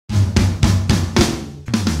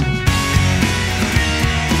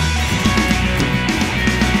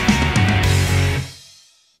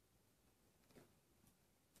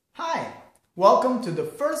Welcome to the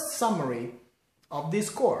first summary of this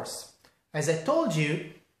course. As I told you,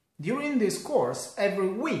 during this course, every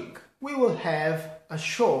week we will have a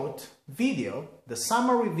short video, the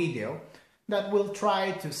summary video, that will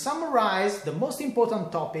try to summarize the most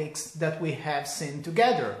important topics that we have seen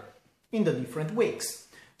together in the different weeks.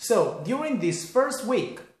 So, during this first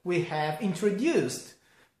week, we have introduced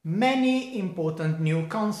many important new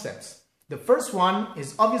concepts. The first one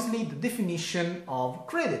is obviously the definition of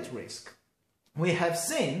credit risk. We have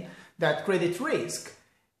seen that credit risk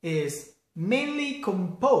is mainly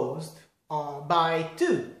composed by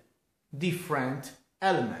two different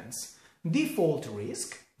elements. Default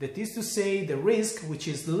risk, that is to say the risk which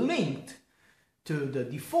is linked to the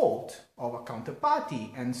default of a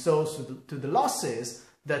counterparty and so to the losses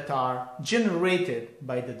that are generated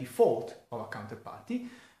by the default of a counterparty,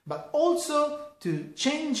 but also to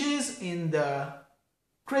changes in the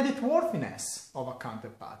creditworthiness of a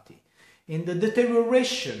counterparty, in the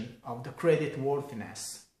deterioration of the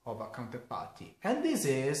creditworthiness of a counterparty. And this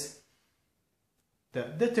is the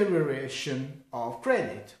deterioration of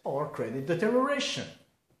credit or credit deterioration.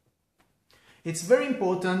 It's very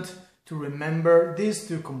important to remember these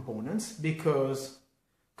two components because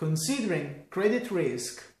considering credit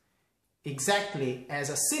risk exactly as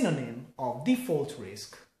a synonym of default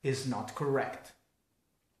risk is not correct.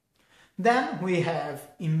 Then we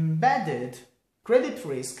have embedded credit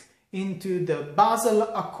risk into the Basel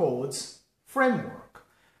Accords framework.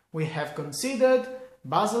 We have considered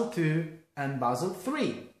Basel II and Basel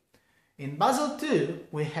III. In Basel II,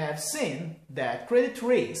 we have seen that credit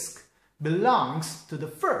risk belongs to the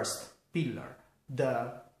first pillar,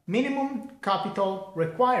 the minimum capital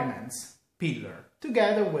requirements pillar,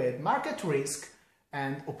 together with market risk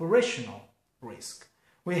and operational risk.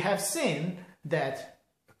 We have seen that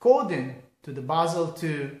according to the Basel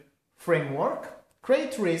II framework,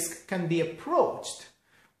 credit risk can be approached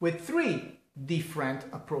with three different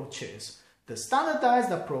approaches: the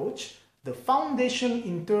standardized approach, the foundation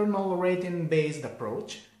internal rating-based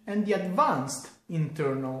approach, and the advanced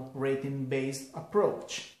internal rating-based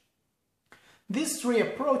approach. These three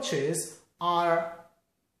approaches are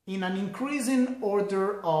in an increasing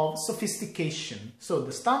order of sophistication. So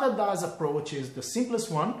the standardized approach is the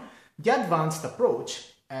simplest one. The advanced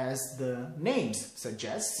approach, as the name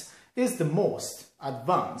suggests, is the most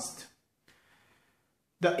advanced.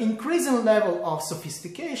 The increasing level of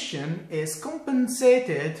sophistication is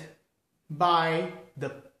compensated by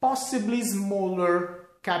the possibly smaller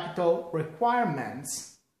capital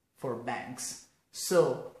requirements for banks.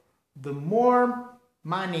 So the more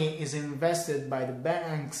money is invested by the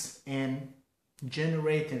banks in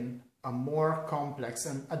generating a more complex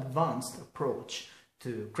and advanced approach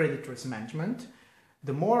to credit risk management,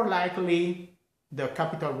 the more likely the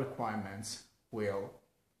capital requirements will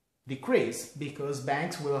decrease because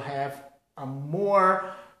banks will have a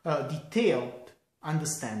more detailed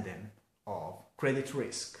understanding of credit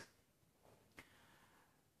risk.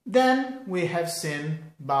 Then we have seen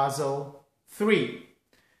Basel III.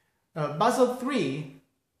 Basel III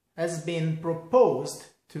has been proposed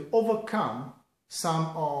to overcome some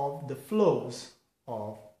of the flaws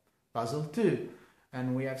of Basel II,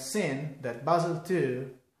 and we have seen that Basel II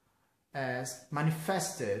has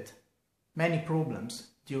manifested many problems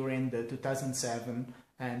during the 2007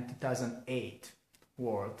 and 2008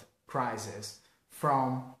 world crisis,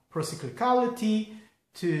 from procyclicality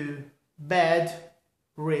to bad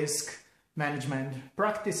risk management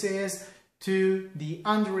practices to the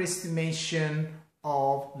underestimation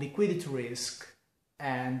of liquidity risk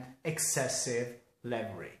and excessive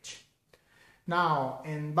leverage. Now,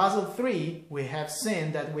 in Basel III, we have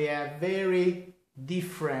seen that we have very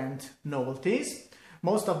different novelties.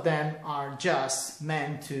 Most of them are just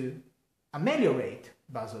meant to ameliorate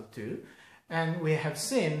Basel II, and we have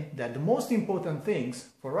seen that the most important things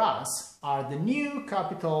for us are the new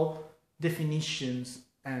capital definitions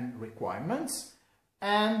and requirements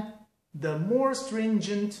and the more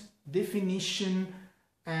stringent definition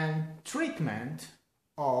and treatment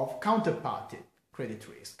of counterparty credit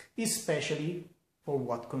risk, especially for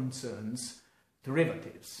what concerns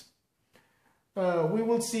derivatives. We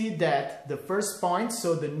will see that the first point,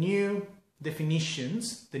 so the new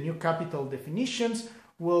definitions, the new capital definitions,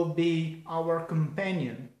 will be our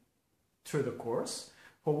companion through the course.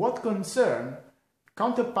 For what concern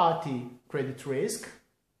counterparty credit risk,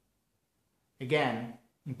 again,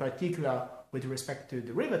 in particular with respect to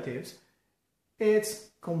derivatives,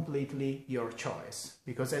 it's completely your choice.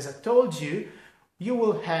 Because as I told you, you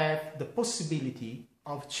will have the possibility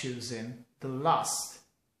of choosing the last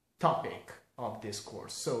topic of this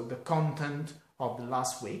course, so the content of the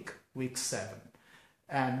last week, week 7.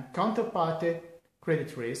 and counterparty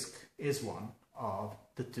credit risk is one of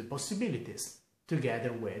the two possibilities,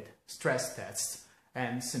 together with stress tests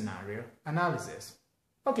and scenario analysis.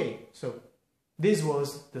 Okay, so this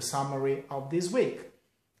was the summary of this week.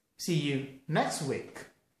 See you next week.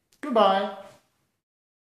 Goodbye!